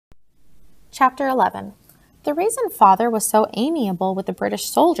Chapter 11. The reason Father was so amiable with the British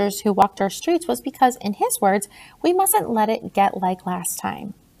soldiers who walked our streets was because, in his words, we mustn't let it get like last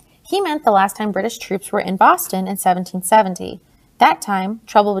time. He meant the last time British troops were in Boston in 1770. That time,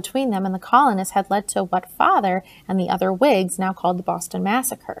 trouble between them and the colonists had led to what Father and the other Whigs now called the Boston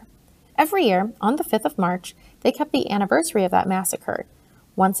Massacre. Every year, on the 5th of March, they kept the anniversary of that massacre.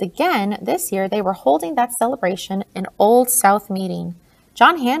 Once again, this year, they were holding that celebration in Old South Meeting.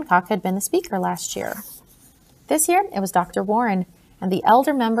 John Hancock had been the speaker last year. This year, it was Dr. Warren, and the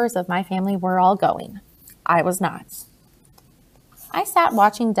elder members of my family were all going. I was not. I sat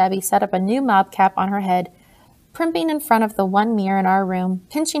watching Debbie set up a new mob cap on her head, primping in front of the one mirror in our room,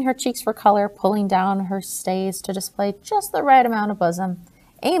 pinching her cheeks for color, pulling down her stays to display just the right amount of bosom.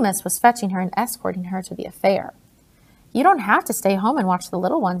 Amos was fetching her and escorting her to the affair. You don't have to stay home and watch the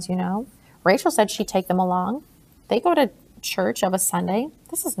little ones, you know. Rachel said she'd take them along. They go to church of a Sunday.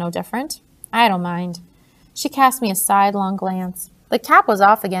 This is no different. I don't mind. She cast me a sidelong glance. The cap was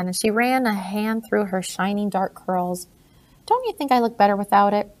off again, and she ran a hand through her shining dark curls. Don't you think I look better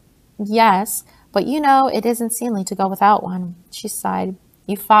without it? Yes, but you know it isn't seemly to go without one. She sighed.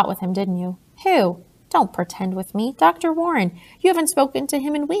 You fought with him, didn't you? Who? Don't pretend with me. Dr. Warren. You haven't spoken to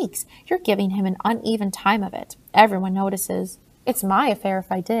him in weeks. You're giving him an uneven time of it. Everyone notices. It's my affair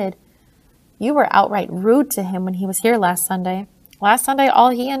if I did. You were outright rude to him when he was here last Sunday. Last Sunday, all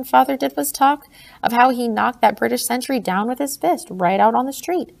he and Father did was talk of how he knocked that British sentry down with his fist right out on the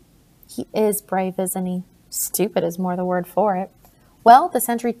street. He is brave, isn't he? Stupid is more the word for it. Well, the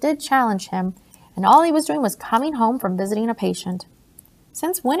sentry did challenge him, and all he was doing was coming home from visiting a patient.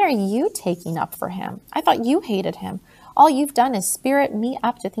 Since when are you taking up for him? I thought you hated him. All you've done is spirit me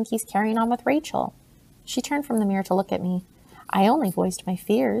up to think he's carrying on with Rachel. She turned from the mirror to look at me. I only voiced my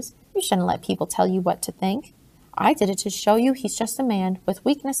fears. You shouldn't let people tell you what to think. I did it to show you he's just a man with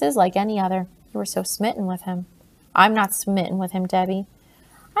weaknesses like any other. You were so smitten with him. I'm not smitten with him, Debbie.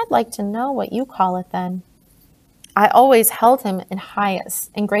 I'd like to know what you call it then. I always held him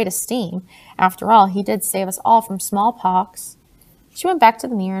in great esteem. After all, he did save us all from smallpox. She went back to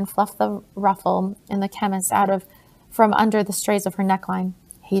the mirror and fluffed the ruffle in the chemist from under the strays of her neckline.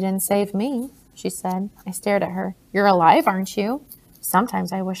 He didn't save me, she said. I stared at her. You're alive, aren't you?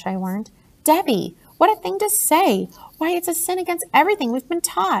 Sometimes I wish I weren't. Debbie, what a thing to say. Why, it's a sin against everything we've been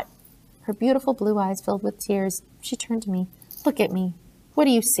taught. Her beautiful blue eyes filled with tears. She turned to me. Look at me. What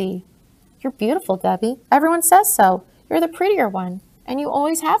do you see? You're beautiful, Debbie. Everyone says so. You're the prettier one, and you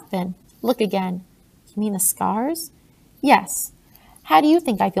always have been. Look again. You mean the scars? Yes. How do you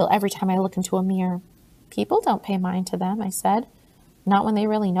think I feel every time I look into a mirror? People don't pay mind to them, I said. Not when they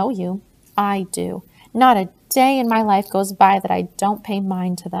really know you. I do. Not a day in my life goes by that I don't pay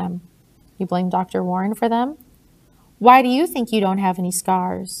mind to them. You blame Dr. Warren for them? Why do you think you don't have any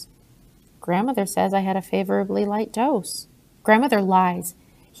scars? Grandmother says I had a favorably light dose. Grandmother lies.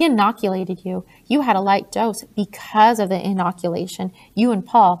 He inoculated you. You had a light dose because of the inoculation. You and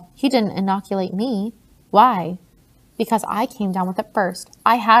Paul. He didn't inoculate me. Why? Because I came down with it first.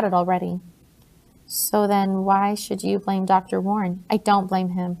 I had it already. So then why should you blame Dr. Warren? I don't blame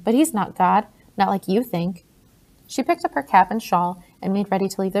him, but he's not God, not like you think. She picked up her cap and shawl and made ready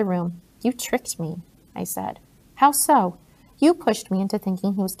to leave the room. You tricked me, I said. How so? You pushed me into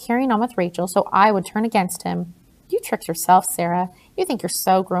thinking he was carrying on with Rachel so I would turn against him. You tricked yourself, Sarah. You think you're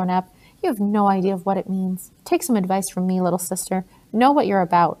so grown up. You have no idea of what it means. Take some advice from me, little sister. Know what you're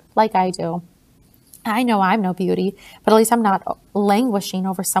about, like I do. I know I'm no beauty, but at least I'm not languishing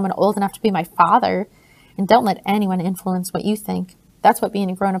over someone old enough to be my father. And don't let anyone influence what you think. That's what being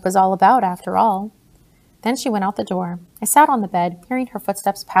a grown-up is all about, after all. Then she went out the door. I sat on the bed, hearing her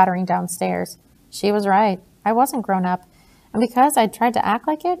footsteps pattering downstairs. She was right. I wasn't grown up. And because I'd tried to act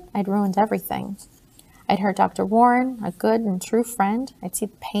like it, I'd ruined everything. I'd hurt Dr. Warren, a good and true friend. I'd see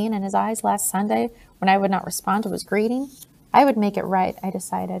the pain in his eyes last Sunday when I would not respond to his greeting. I would make it right, I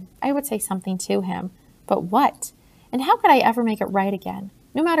decided. I would say something to him. But what? And how could I ever make it right again?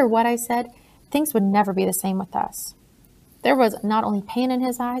 No matter what I said, things would never be the same with us. There was not only pain in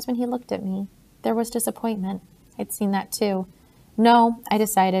his eyes when he looked at me. There was disappointment. I'd seen that too. No, I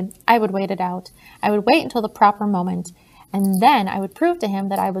decided, I would wait it out. I would wait until the proper moment. And then I would prove to him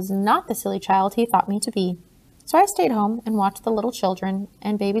that I was not the silly child he thought me to be. So I stayed home and watched the little children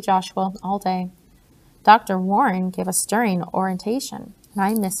and baby Joshua all day. Dr. Warren gave a stirring orientation, and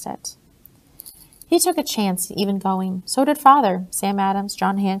I missed it. He took a chance even going. So did Father, Sam Adams,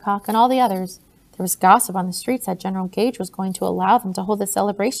 John Hancock, and all the others. There was gossip on the streets that General Gage was going to allow them to hold the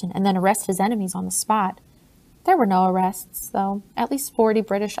celebration and then arrest his enemies on the spot. There were no arrests, though. At least 40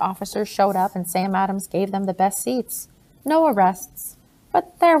 British officers showed up, and Sam Adams gave them the best seats. No arrests.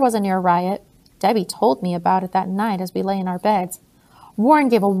 But there was a near riot. Debbie told me about it that night as we lay in our beds. Warren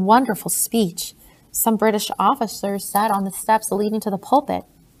gave a wonderful speech. Some British officers sat on the steps leading to the pulpit.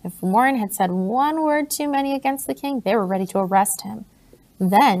 If Warren had said one word too many against the king, they were ready to arrest him.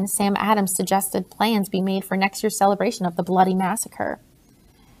 Then Sam Adams suggested plans be made for next year's celebration of the bloody massacre.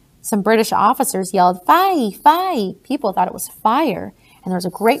 Some British officers yelled, "Fie! Fie!" People thought it was fire, and there was a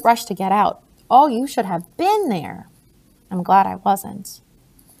great rush to get out. Oh, you should have been there. I'm glad I wasn't.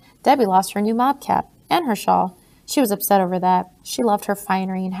 Debbie lost her new mob cap and her shawl. She was upset over that. She loved her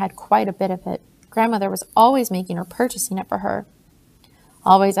finery and had quite a bit of it. Grandmother was always making or purchasing it for her.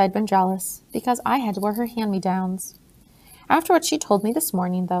 Always I'd been jealous, because I had to wear her hand-me-downs. After what she told me this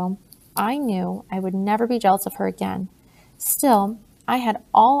morning, though, I knew I would never be jealous of her again. Still, I had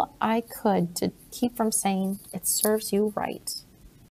all I could to keep from saying, "It serves you right."